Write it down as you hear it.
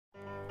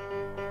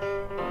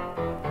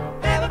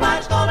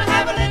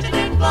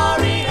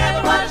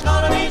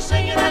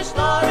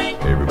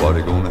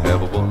everybody gonna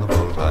have a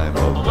wonderful time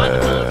up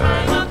there.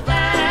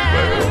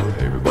 Well,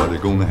 everybody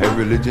gonna have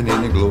religion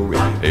in the glory.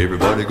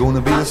 Everybody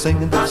gonna be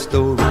singing that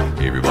story.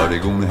 Everybody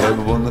gonna have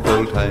a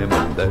wonderful time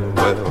up there.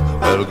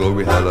 Well,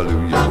 glory,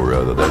 hallelujah,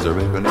 brother. There's a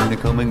reckoning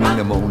coming in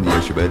the morning.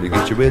 Yes, you better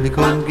get you ready,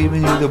 'cause I'm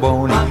giving you the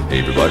warning.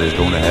 Everybody's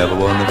gonna have a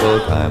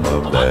wonderful time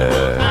up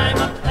there.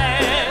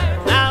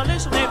 Now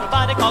listen,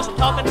 everybody, 'cause I'm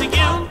talking to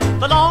you.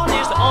 The Lord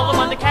is the only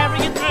one to carry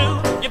you through.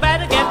 You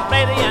better get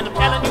ready, and I'm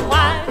telling you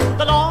why.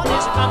 The Lord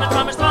is coming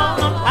from his throne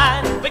on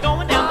high. We're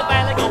going down the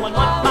valley, going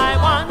one by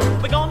one.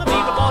 We're gonna be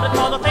rewarded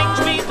for the things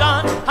we've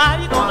done. How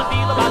you gonna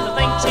feel about the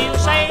things he'll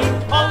say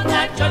on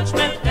that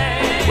judgment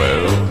day?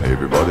 Well,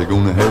 everybody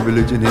gonna have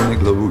religion in the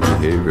glory.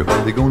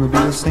 Everybody gonna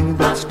be singing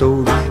that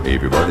story.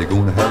 Everybody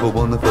gonna have a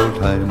wonderful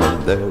time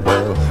up there.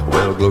 Well,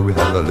 glory,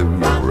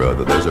 hallelujah,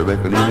 brother. There's a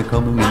reckoning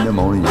coming in the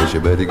morning. Yes, you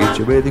better get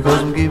you ready, 'cause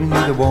I'm giving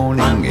you the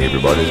warning.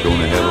 Everybody's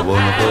gonna have a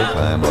wonderful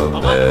time up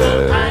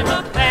there.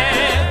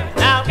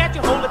 Now get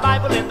your holy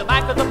Bible in the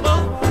back of the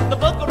book. The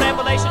book of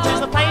Revelations is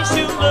the place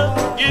you look.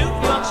 You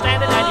understand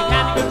it and you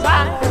can even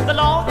try. The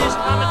Lord is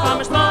coming from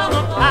his throne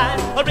on high.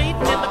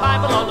 Reading in the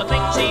Bible all the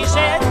things he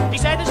said. He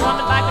said he's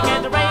coming back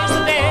again to raise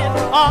the dead.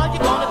 Are you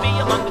gonna be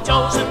among the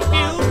chosen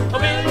few, or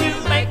will you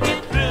make it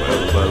through?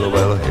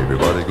 Well,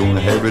 everybody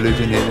gonna have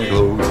religion in the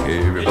glory.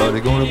 Everybody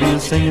gonna be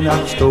singing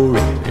out the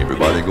story.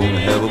 Everybody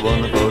gonna have a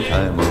wonderful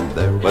time up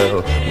there.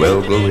 Well,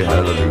 glory,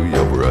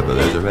 hallelujah, brother.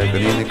 There's a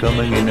reckoning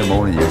coming in the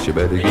morning. Yes, you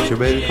better get you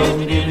ready, 'cause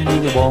I'm giving you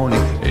the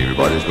warning.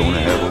 Everybody's gonna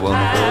have a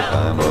wonderful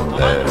time up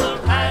there. Everybody's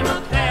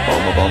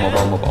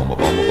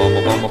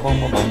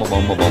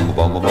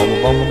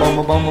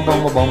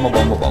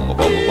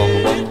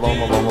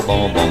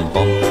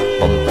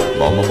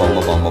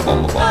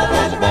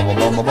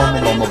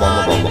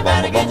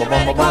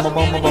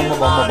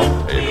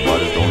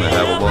gonna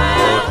have a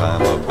wonderful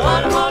time up there.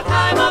 One more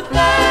time up there.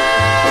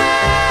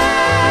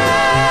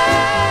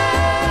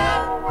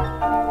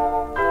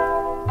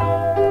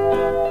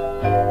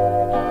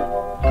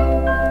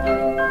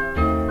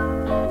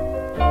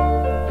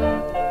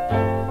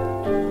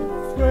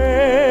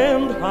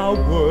 Friend, how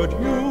would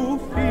you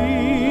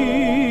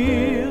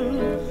feel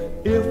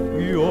if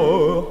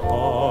your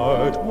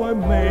heart were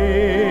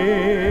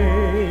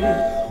made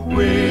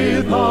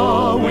with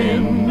a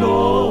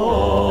window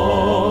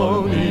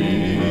on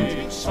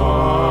each side,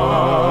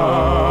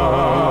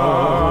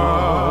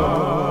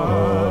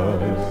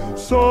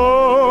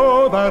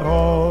 so that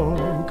all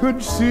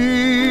could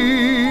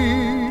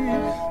see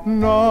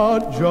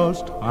not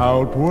just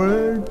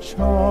outward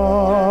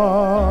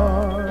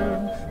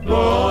charm,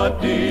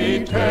 but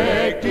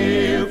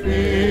detective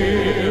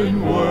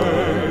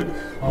inward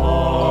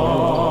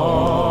harm.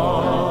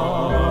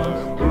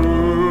 People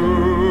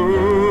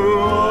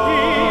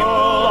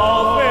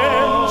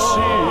often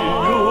see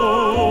you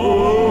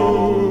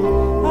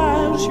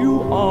as you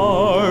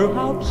are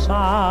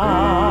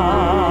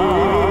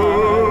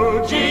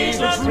outside.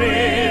 Jesus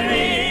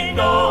really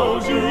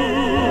knows you,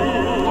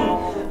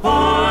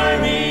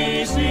 for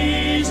he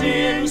sees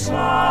inside.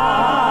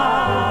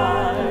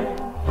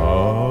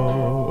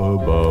 How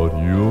about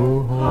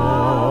your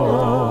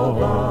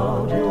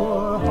heart?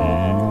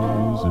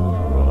 Is it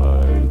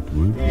right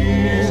with you?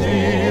 Is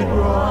it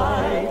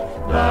right?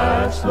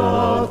 That's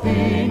the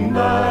thing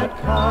that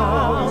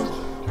counts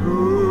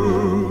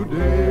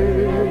today.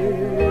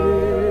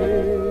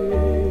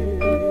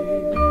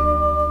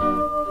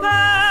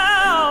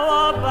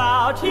 How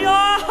about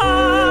your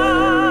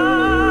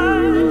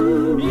heart?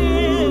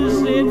 Is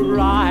it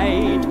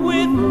right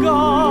with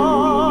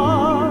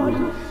God?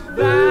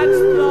 That's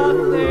the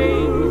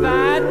thing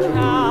that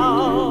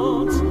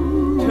counts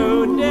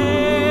today.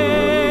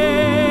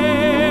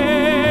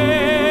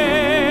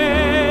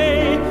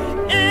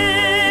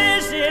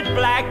 Is it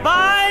black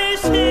by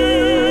sin?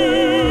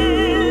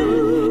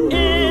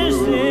 Is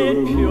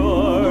it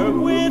pure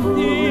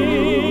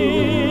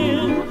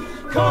within?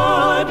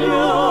 Could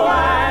you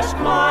ask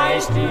my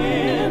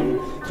sin?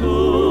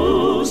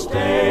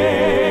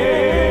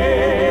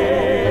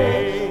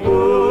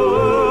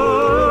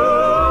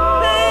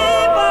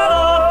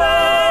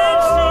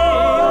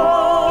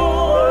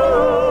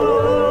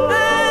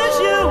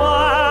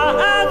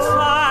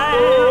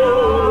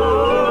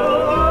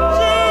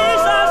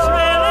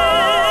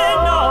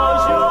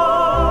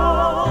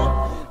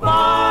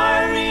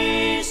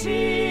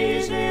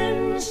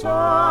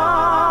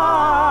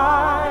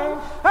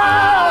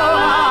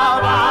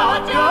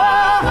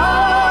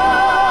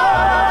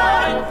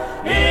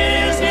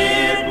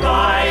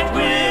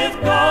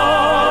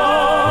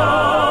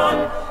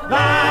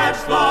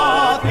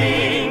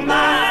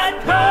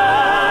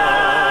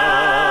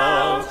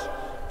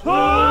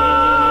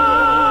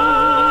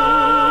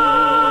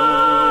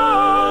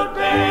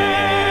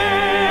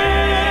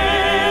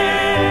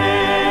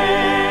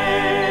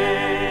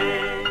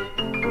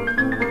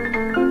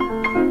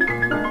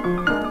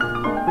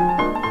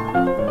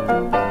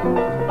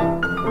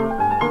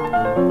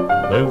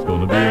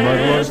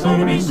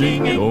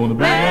 gonna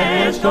be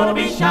There's gonna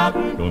be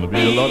shouting, gonna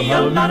be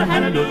a lot of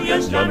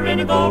hallelujahs yonder in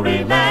the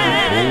glory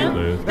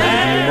land.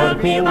 There'll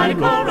be a mighty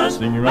chorus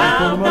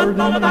round the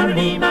throne of our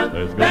Redeemer.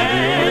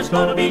 There's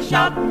gonna be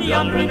shouting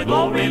yonder in the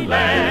glory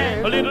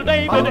land. Little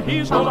David,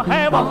 he's gonna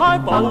have a high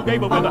ball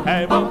gable with a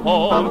heaven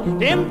horn.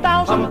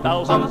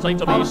 10,000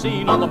 saints will be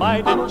seen on the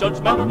mighty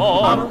judgment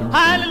morn.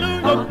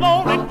 Hallelujah,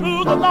 glory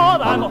to the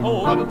Lord, I'm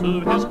holding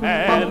to his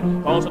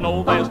hand. Cause I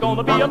know there's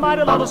gonna be a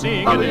mighty lot of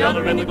singing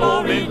yonder in the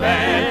glory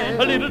land.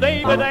 Little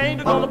David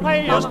ain't gonna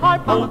play his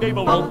harp, old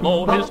Gable won't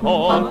blow his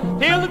horn,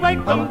 till the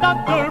great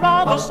conductor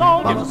of the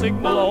song gives a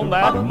signal on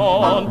that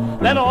morn.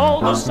 Then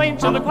all the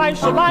saints in the choir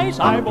shall rise,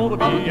 I'm gonna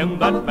be in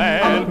that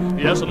band.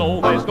 Yes, I know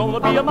there's gonna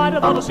be a mighty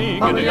lot of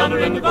singing yonder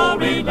in the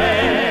glory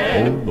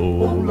land.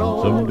 Oh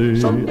Lord,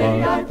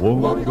 someday I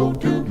want to go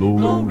to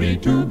glory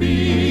to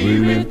be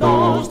with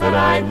those that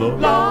I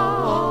love.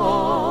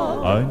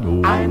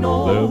 I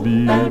know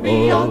there'll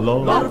be a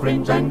lot of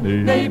friends and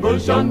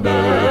neighbors yonder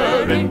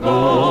in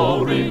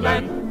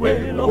Gloryland.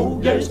 Well,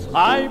 oh yes,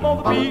 I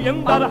want to be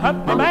in that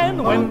happy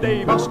band when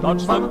David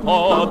starts the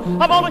chord.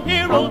 I want to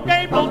hear old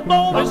Gabriel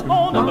blow his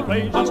horn and the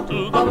praises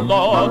to the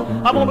Lord.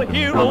 I want to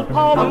hear old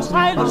Paul and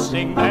Silas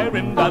sing there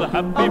in that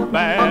happy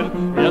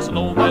band. Yes, I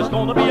know there's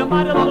gonna be a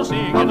mighty lot of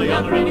singing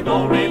yonder in the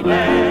glory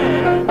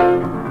land.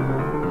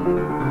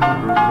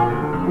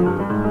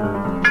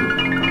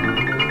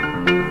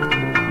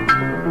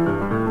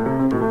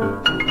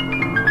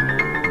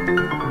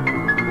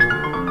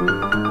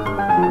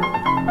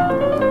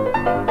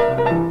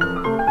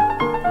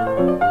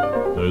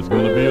 there's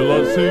gonna be a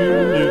lot of singing,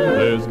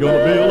 there's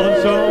gonna be a lot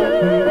of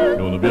shouting,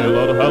 gonna be a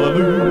lot of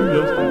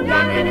hallelujahs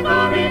yonder in the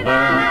glory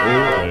land. Oh,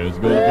 there's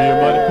gonna be a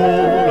mighty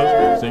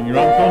chorus singing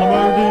right in front of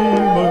our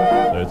Redeemer.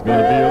 There's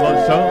gonna be a lot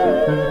of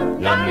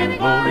shouting yonder in the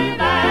glory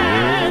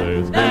land.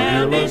 There's gonna be a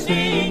lot of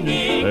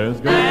singing, there's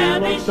gonna be a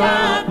lot of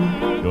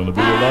shouting, gonna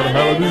be a lot of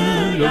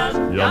hallelujahs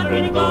yonder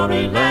in the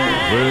glory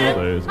land. Well,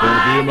 there's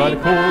gonna be a mighty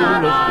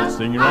chorus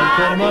singing right in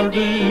front of our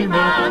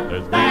Redeemer.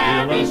 There's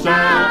gonna be a lot of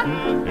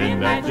shouting in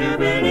that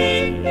Jubilee.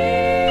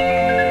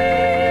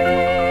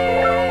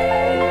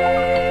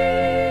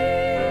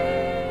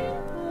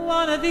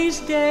 One of these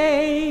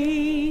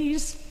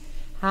days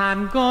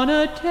I'm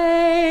gonna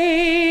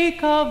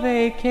take a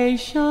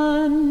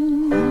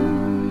vacation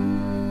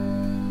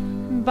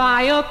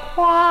by a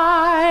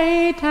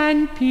quiet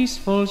and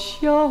peaceful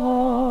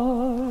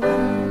shore,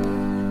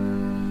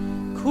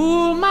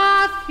 cool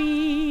my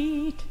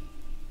feet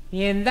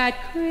in that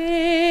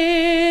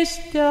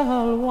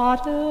crystal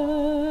water,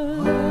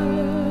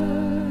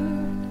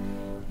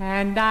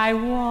 and I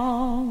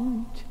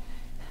won't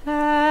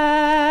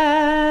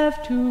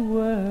have to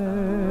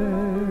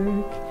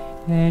work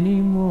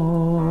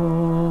anymore.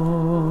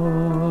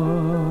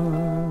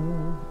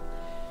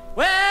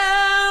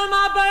 Well,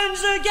 my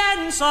burdens are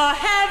getting so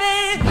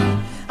heavy,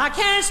 I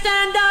can't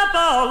stand up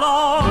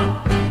alone.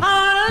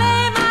 I'll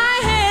lay my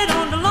head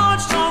on the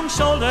Lord's strong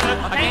shoulder,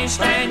 I can't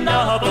stand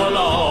up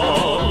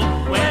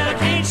alone. Well, I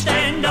can't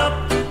stand up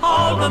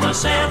all by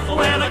myself,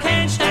 well, I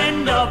can't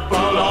stand up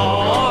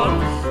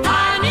alone.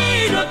 I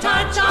need a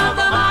touch of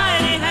the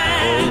mighty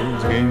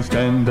hand. Can't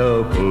stand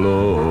up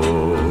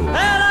alone.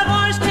 Well, a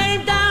voice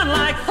came down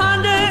like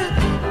thunder,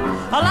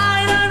 a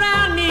light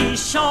around me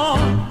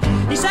shone.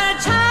 He said,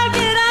 child,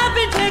 get up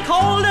and take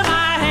hold of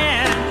my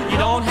hand. You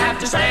don't have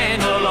to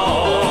stand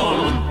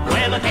alone.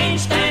 Well, I can't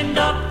stand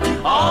up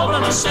all by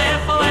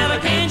myself. Well, I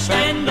can't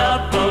stand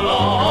up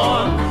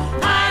alone.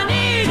 I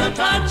need a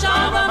touch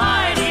of a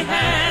mighty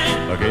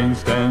hand. I can't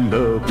stand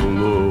up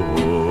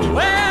alone.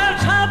 Well,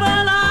 trouble,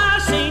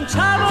 I've seen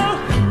trouble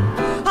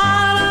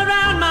all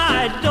around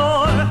my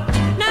door.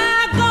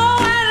 Now go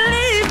and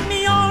leave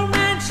me, old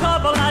man,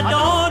 trouble. I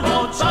don't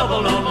want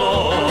trouble no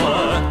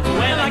more.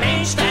 Well, I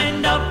can't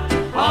stand up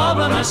all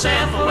by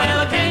myself. Well,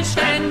 I can't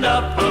stand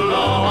up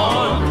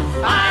alone.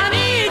 I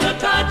need a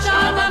touch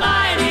of a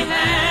mighty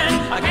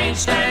hand. I can't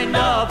stand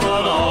up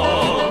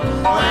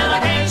alone. Well, I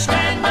can't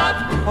stand up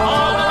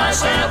all by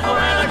myself.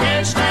 Well, I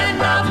can't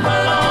stand up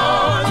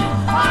alone.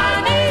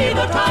 I need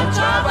a touch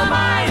of a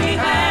mighty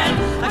hand.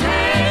 I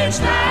can't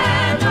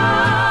stand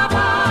up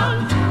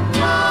alone.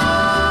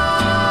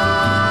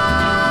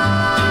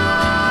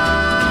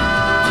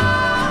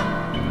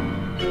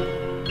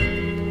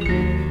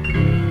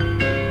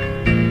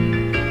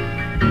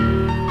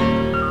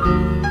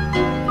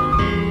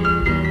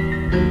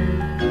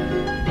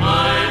 I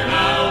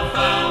have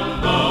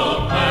found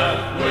the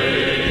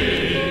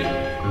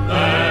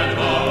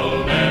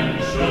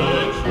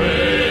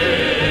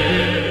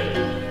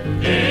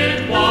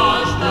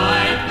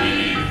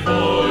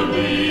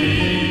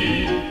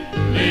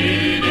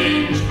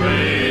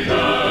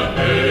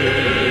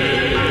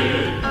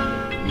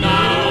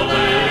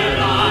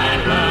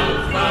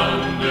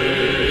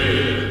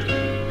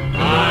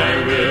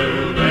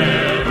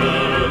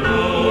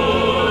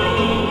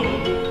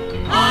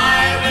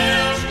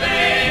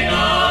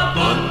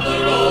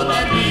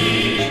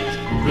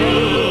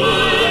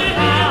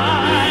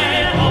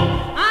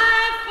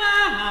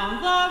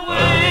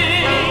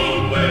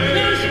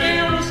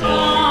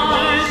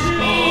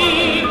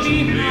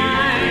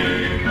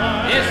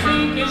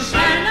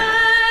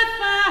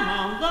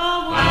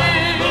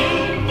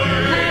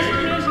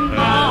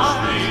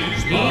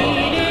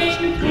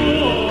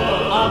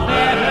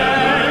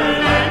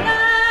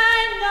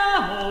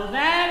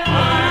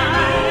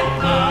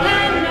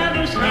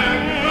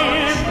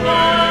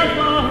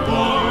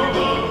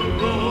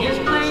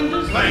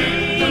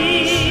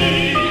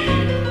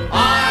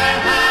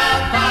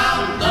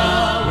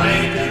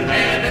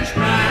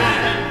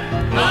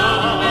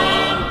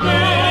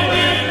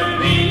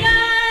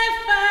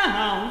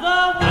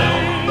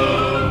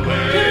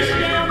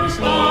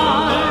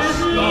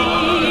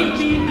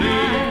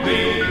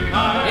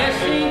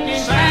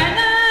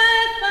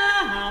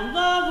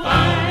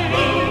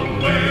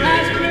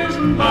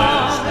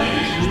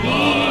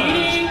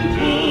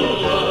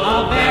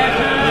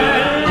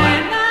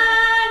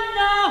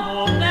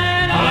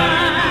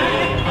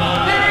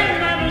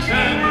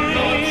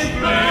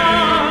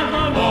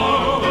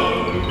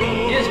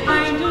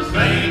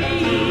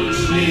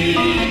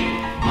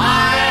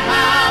I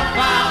have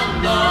found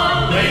the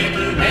way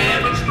to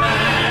heaven's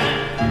plan.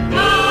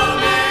 Come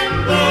and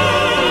go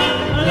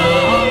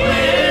along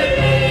with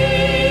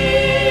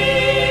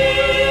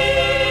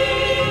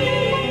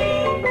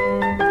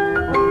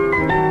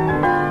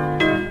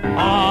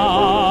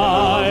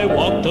I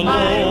walked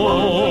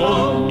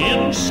alone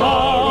in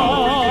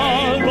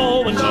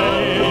sorrow and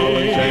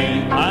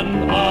shame,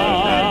 and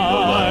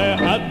I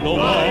had no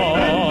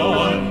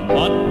one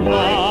but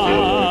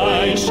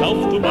myself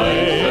to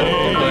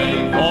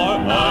blame, for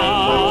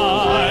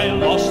I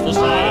lost the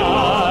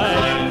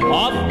sight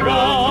of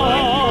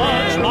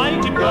God's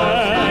mighty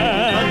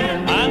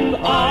plan, and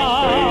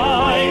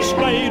I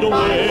strayed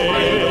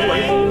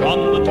away from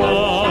the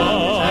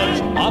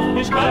touch of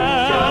His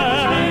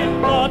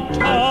hand. The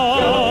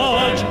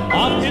touch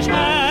of His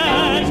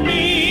hand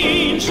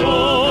means so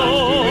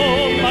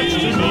much to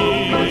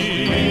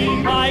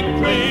me. I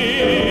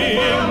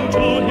cling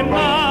to Him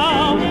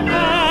now,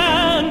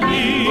 and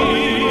He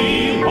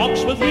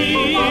walks with me.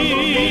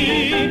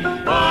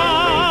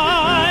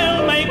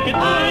 I'll make it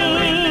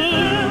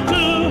through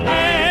to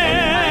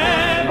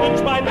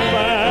heaven's bright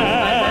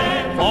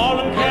plan, for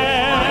I'm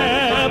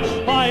kept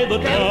by the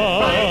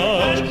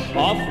touch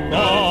of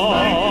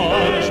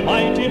God's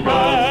mighty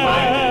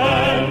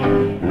hand.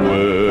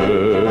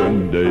 When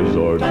days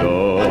are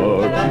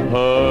dark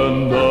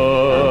and I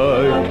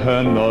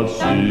cannot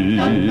see,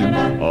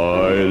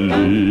 I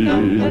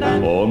lean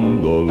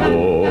on the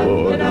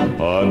Lord,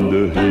 and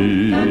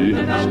He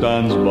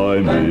stands by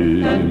me.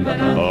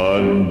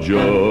 And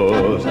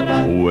just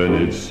when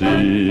it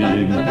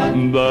seems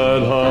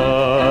that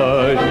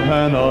I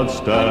cannot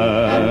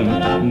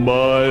stand,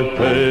 by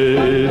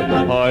faith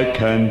I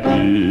can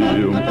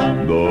feel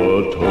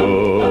the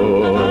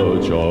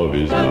touch of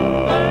His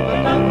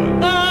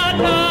hand. the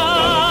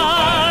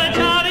touch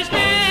of His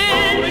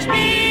hand which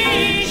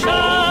means so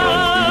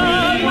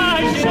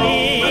much to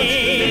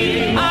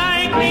me.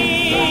 I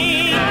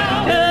cling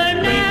to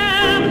Him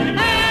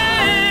now,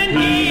 and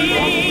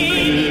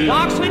He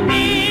walks with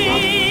me.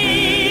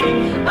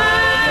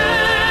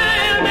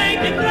 I'll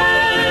make it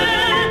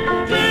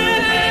through to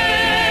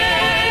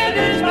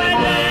heaven's bright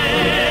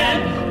land,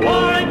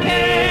 for I'm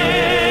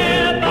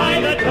kept by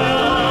the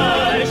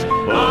touch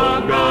of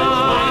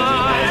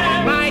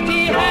God's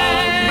mighty hand.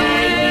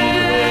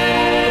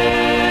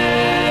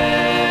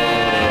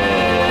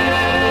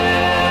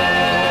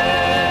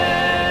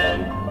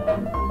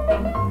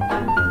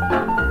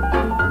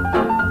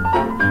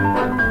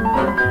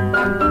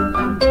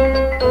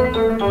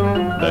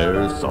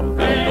 There's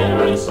something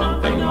old,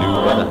 something new,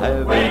 but I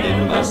have it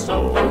in my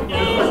soul.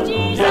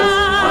 Yes,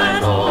 I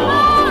know,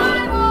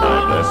 my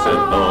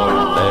blessed Lord,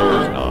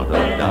 there's not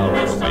a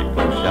doubt. So make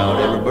them shout,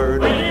 every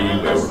burden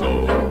He will sow.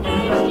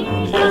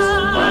 Yes,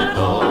 I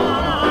know,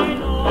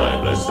 my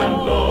blessed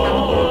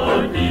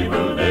Lord, He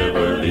will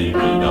never leave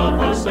me nor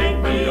forsake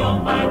me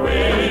on my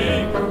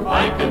way.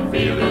 I can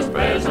feel His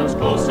presence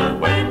closer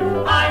when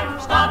I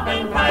stop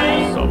and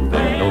pray.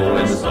 something old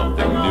and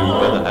something new,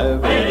 but I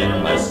have it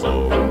in my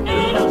soul.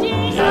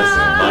 Yes,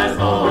 my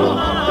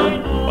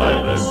Lord,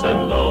 my blessed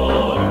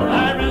Lord.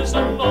 There is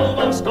an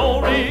old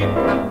story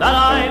that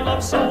I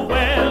love so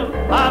well,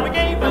 how He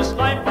gave His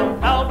life on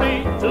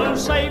Calvary to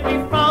save me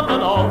from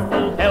an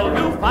awful hell.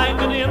 You find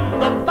it in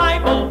the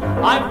Bible,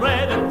 I've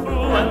read it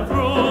through and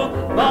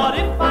through, but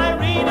if I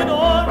read it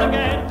all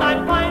again,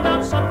 I'd find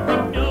out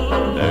something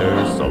new.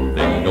 There's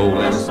something old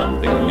and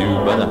something new,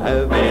 but I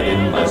have it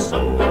in my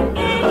soul.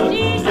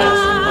 Yes,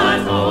 my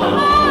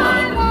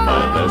Lord,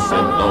 my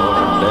blessed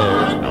Lord,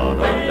 there's not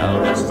a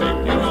doubt. It's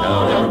make you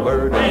shout, every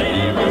burden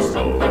He will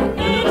sow.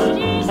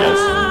 Yes,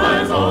 my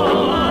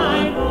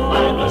Lord,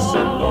 my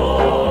blessed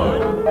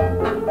Lord.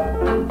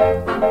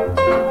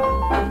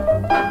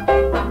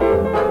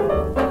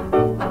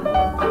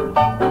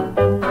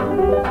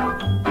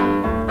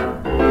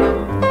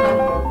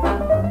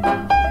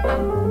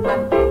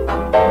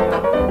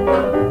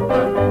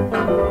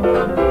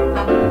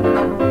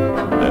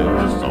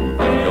 There's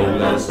something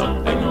old and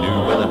something new,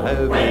 but I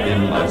have it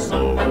in my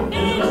soul.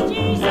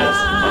 Yes,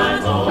 my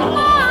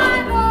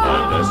Lord, my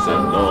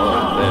blessed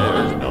Lord,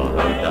 there's not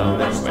a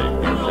doubt. It's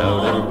make you shout,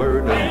 every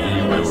burden He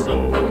will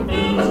sow.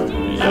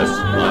 Yes,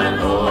 my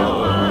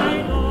Lord,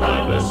 my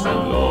blessed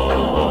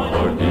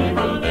Lord, He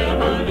will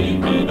never leave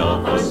me nor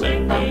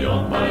forsake me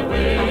on my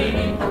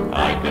way.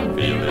 I can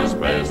feel His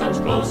presence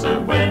closer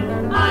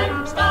when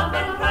I stop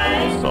and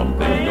pray.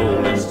 something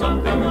old and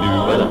something new,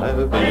 but I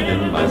have it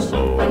in my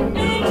soul.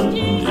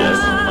 Yes,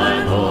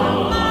 my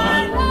Lord,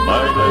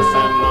 my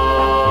blessed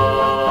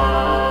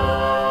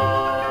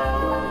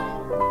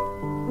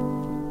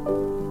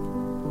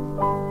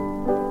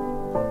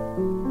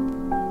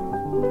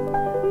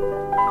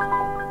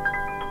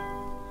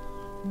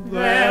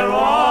There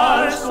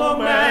are so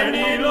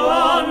many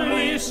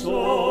lonely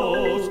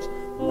souls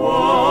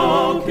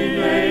walking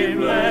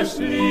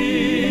aimlessly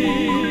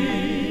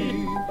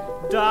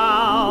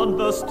down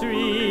the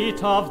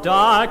street of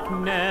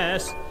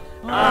darkness,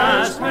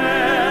 as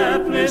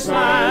helpless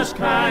as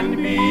can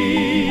be.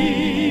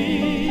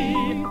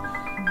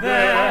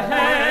 their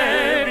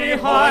heavy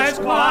hearts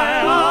cry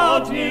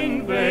out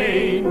in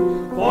vain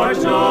for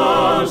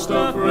just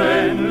a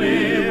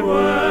friendly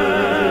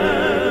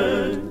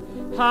word.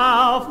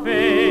 How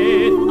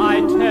faith I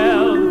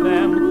tell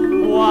them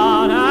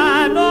one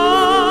and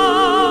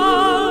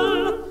all,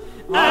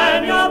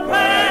 and your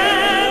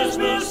prayers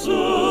will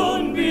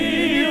soon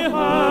be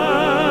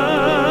heard.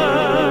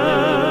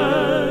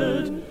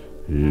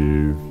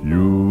 If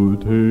you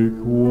take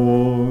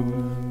one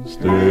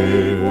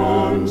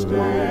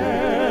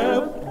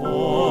step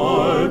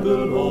toward the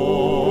Lord,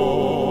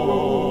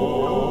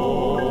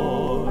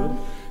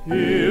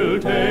 He'll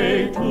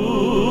take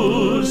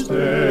 2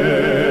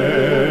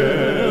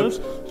 steps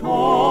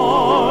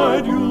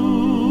toward you.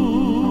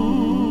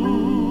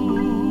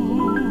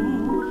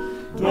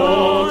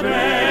 Don't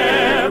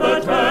ever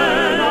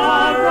turn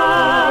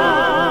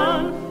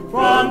around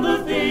from the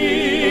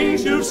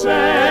things you've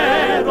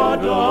said or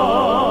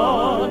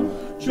done.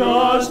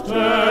 Just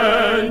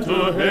turn to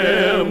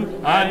Him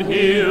and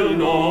He'll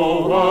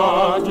know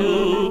what to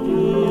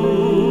do.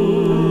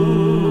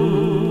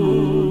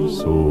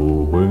 So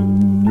when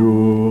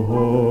your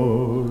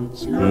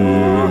heart's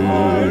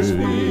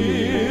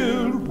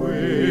filled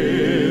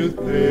with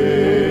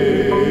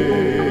pain,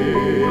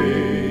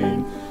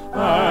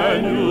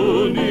 and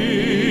you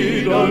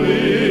need a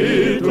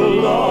little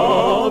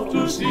love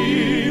to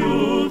see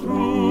you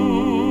through,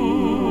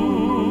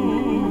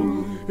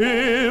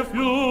 if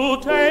you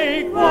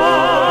take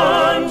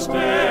one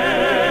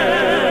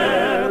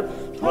step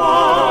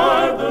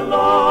toward the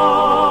Lord,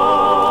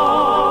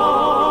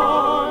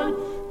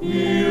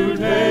 He'll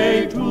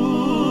take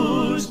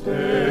 2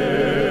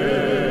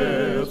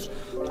 steps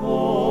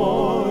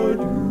toward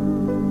you.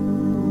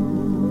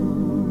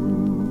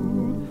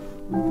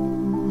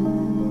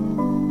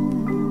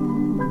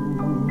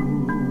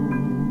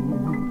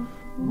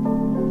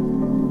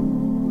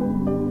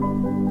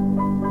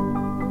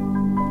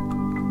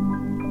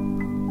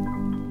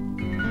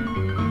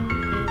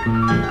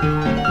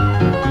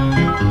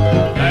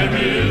 There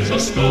is a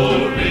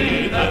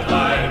story that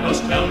I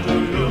must tell to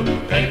you,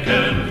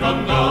 taken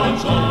from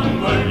God's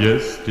own word.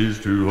 Yes, 'tis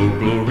true, oh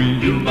glory.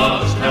 You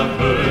must have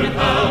heard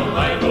how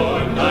my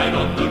Lord died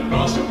on the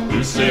cross to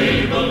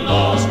save the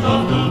lost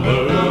of the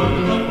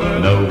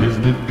world. Now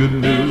isn't it good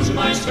news?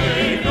 My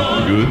Savior,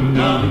 Good news.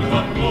 none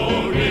from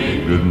glory,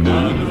 Good news.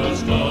 wonderful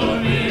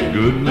story.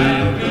 Good news.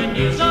 And good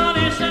news, oh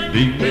listen,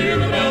 Ding. hear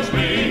the bells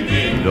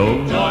ringing, Dong.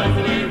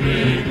 joyfully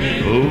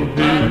ringing, Oh,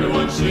 hey.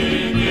 everyone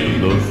singing,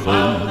 The how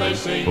song. they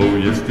sing. Oh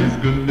yes, 'tis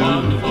good news.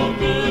 Wonderful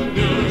good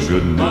news,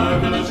 Good news.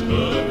 marvelous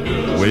good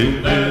news. Wait.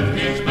 Let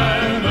King's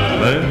banner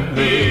Banner.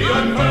 be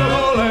unfurled.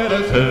 Oh, let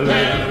us Tell.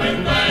 in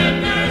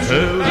gladness,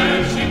 Tell.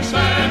 dashing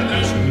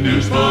sadness,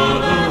 news for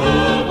the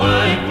whole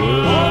wide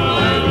world.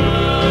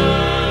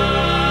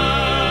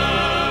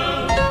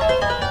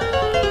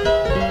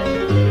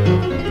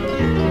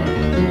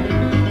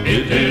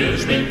 It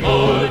is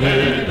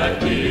reported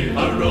that He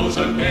arose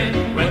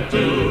again, went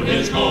to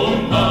His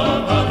home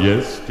above.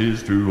 Yes,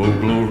 'tis true, oh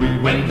glory.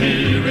 When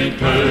He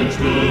returns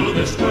to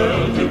this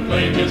world to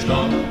claim His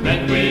throne,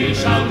 then we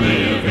shall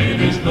live in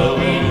His love.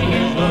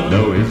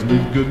 Now isn't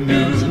it good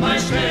news? My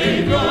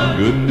Savior,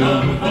 Good news.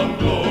 come from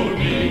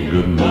glory,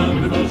 Good news.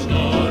 wonderful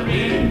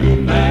story,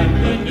 Good news. and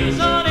good news.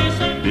 Oh,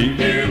 listen, Ding.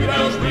 hear the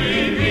bells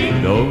ringing,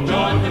 Dong.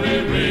 joyfully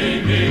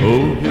ringing,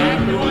 Oh, yeah.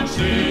 everyone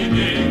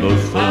singing, The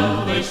song.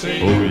 how they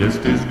sing. Oh yes,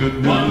 'tis good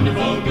news.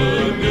 Wonderful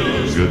good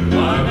news, Good news.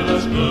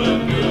 marvelous good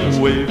news.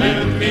 Wave Let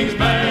it. King's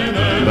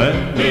banner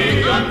Banner. be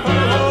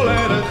unfurled.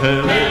 Let us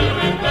tell. Tell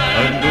in I'm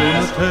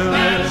gladness, gonna tell.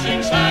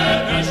 dashing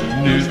sadness,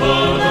 news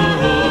for the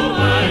whole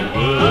wide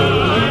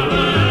world.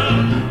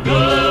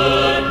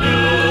 Good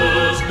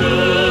news,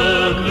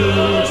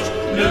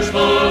 news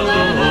for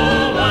the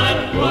whole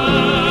wide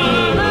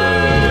world.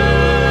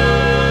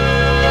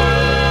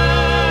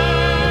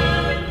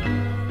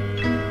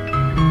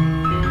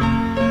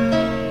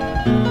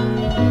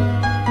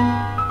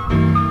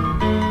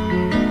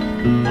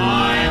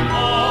 I'm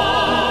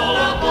all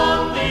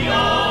upon the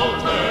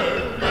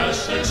altar,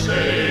 blessed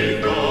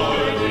Savior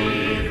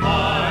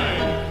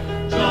divine.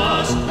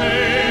 Just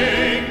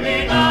take me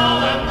now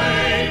and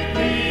make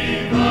me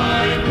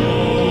thine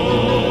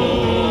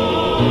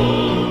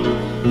own.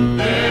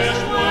 This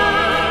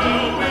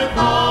world with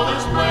all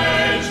its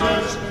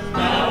pleasures,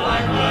 now I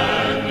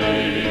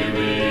gladly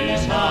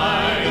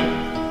resign.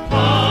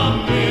 Come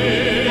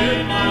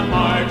in my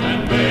heart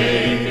and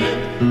make it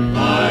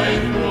thy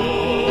throne.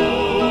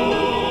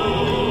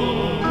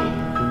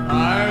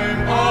 I'm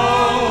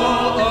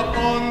all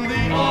upon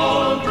the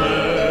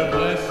altar,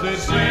 blessed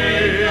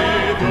Savior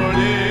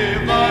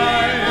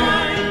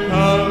divine.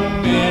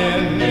 Come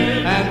in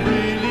and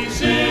freely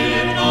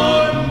sit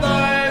on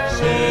thy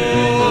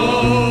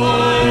throne.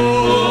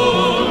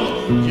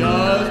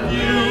 Just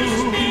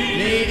use me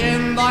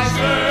in thy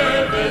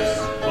service,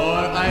 for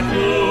I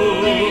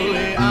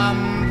truly am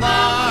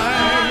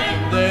thine.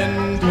 Then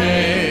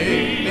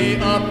take me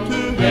up to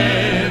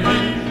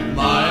heaven,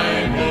 my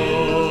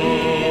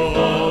home.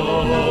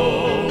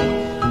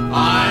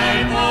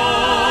 I'm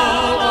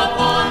all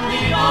upon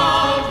the altar.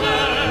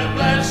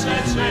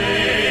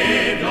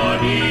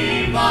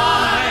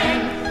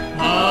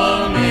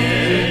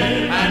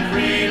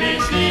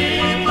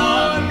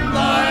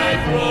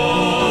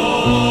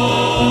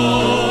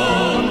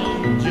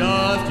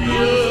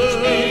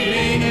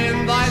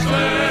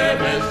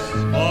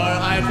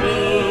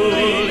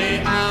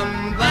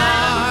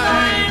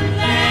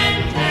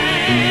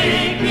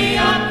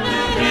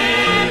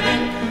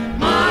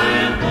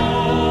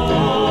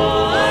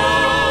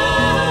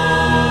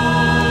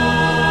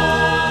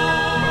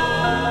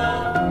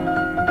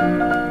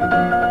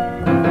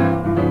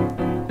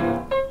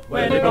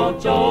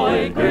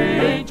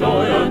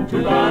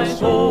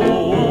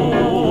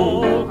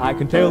 I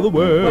can tell the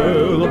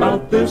world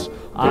about this.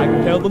 I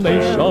can tell the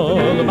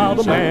nation about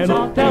a man.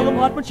 Tell them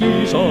what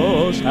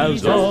Jesus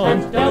has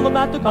done. Tell them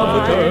that the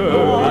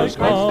Comforter has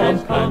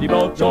come. And he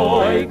brought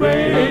joy,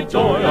 great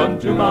joy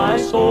unto my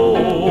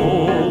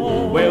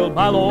soul. Well,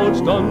 my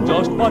Lord's done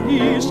just what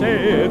he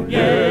said.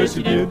 Yes,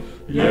 he did.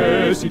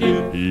 Yes, he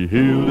did. He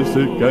healed the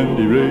sick and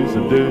he raised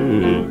the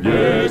dead.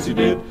 Yes, he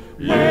did.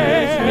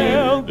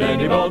 Yes, then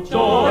he brought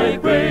joy,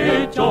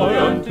 great joy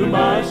unto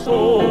my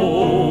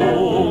soul.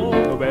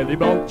 Well, he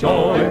brought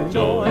joy,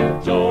 joy,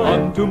 joy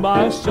unto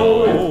my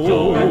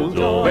soul.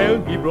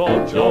 Well, he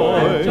brought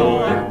joy,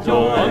 joy,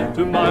 joy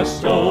unto my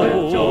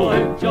soul.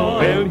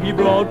 Well, he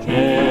brought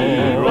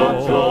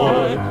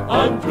joy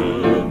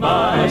unto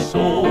my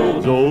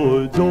soul.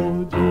 Joy,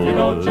 joy, joy. He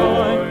brought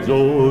joy,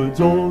 joy,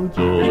 joy,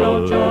 joy. He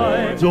brought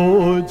joy,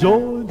 joy,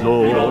 joy,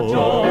 joy. He brought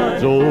joy,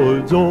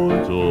 joy,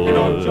 joy, joy. He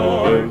brought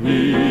joy.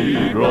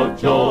 He brought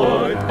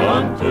joy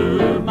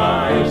unto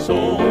my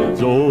soul.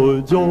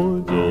 Joy,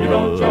 joy, joy. He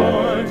brought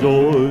joy,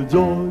 joy,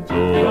 joy,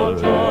 joy. He brought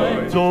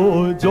joy, joy,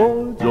 joy, joy.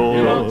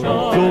 He brought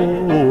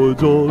joy, joy,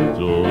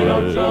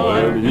 joy,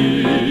 joy.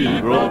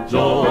 He brought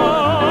joy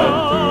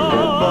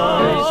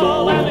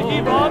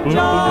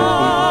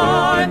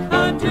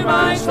unto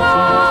my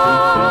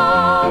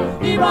soul.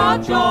 He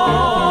brought joy unto my soul. He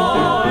brought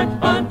joy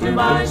unto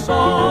my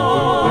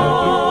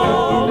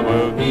soul.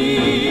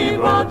 He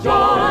brought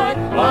joy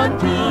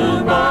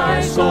unto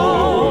my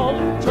soul.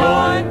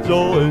 Joy,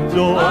 joy,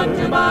 joy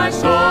unto my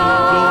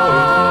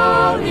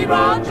soul. He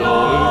brought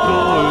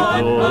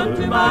joy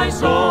unto my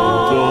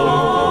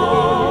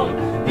soul.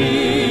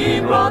 He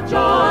brought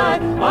joy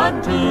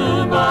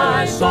unto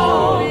my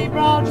soul. He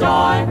brought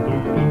joy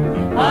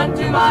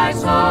unto my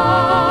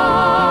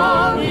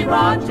soul. He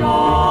brought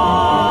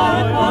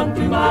joy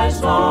unto my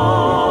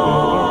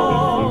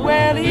soul.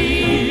 Well,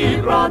 he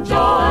brought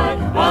joy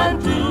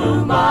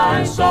unto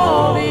my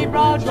soul. He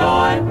brought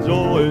joy,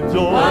 joy,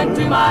 joy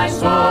unto my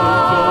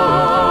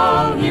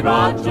soul. He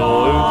brought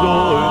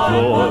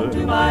joy,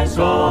 unto my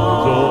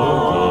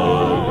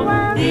soul.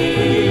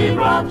 He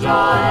brought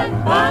joy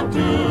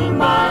unto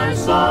my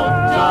soul.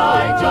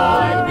 Joy,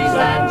 joy, peace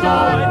and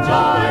joy,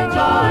 joy,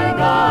 joy,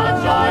 God,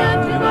 joy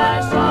unto my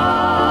soul.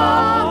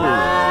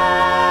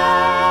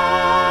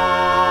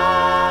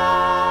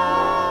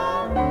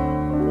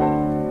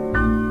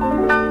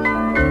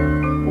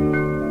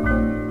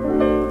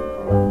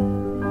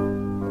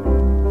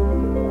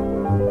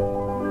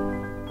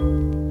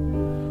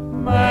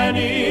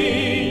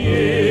 Many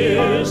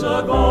years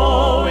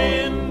ago,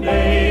 in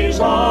days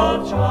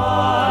of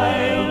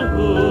childhood,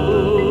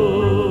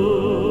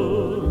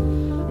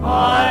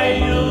 I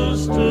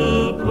used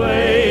to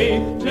play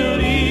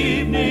till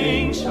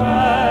evening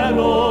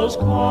shadows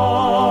come.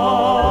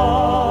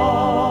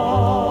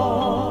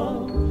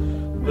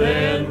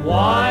 Then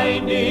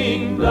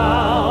winding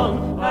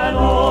down an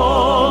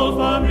old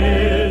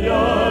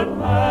familiar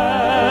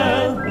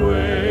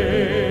pathway,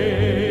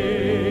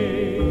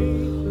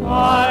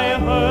 I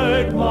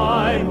heard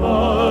my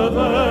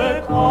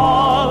mother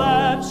call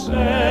and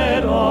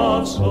said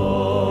of son,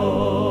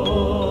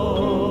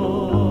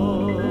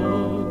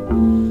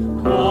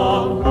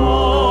 come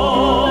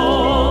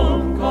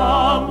home,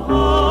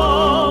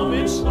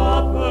 it's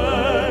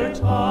supper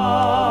time.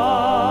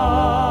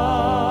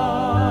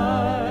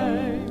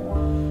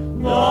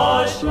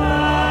 The shadows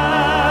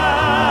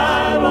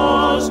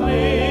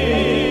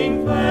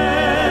lengthen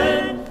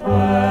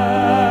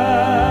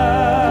fast.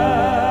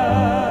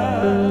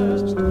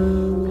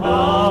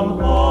 Come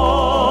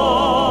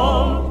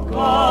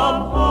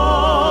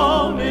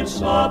home, it's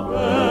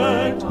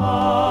supper time.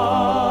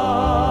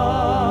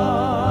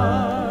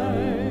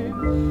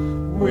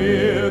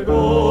 We're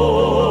going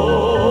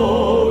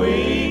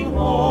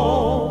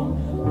home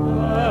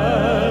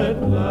at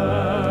last.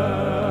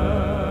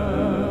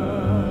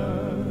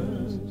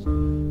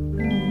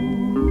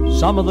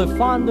 Some of the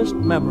fondest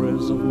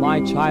memories of my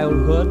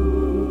childhood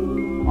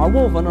are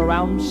woven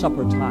around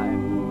supper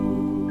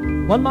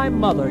time, when my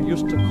mother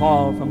used to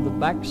call from the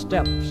back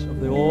steps of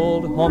the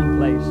old home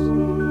place,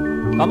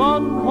 "Come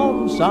on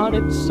home, son,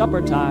 it's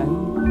supper time."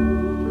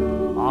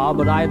 Ah,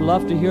 but I'd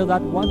love to hear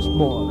that once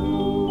more.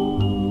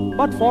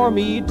 But for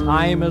me,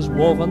 time has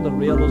woven the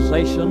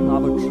realization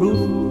of a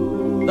truth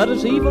that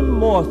is even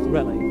more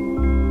thrilling.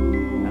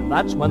 And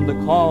that's when the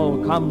call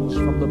comes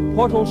from the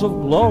portals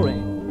of glory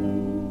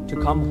to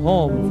come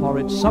home, for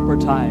it's supper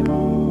time,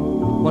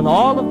 when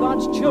all of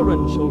God's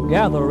children shall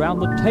gather around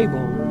the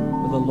table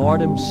with the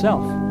Lord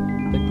himself,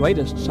 the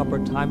greatest supper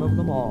time of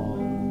them all.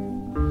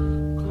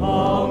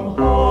 Come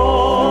home.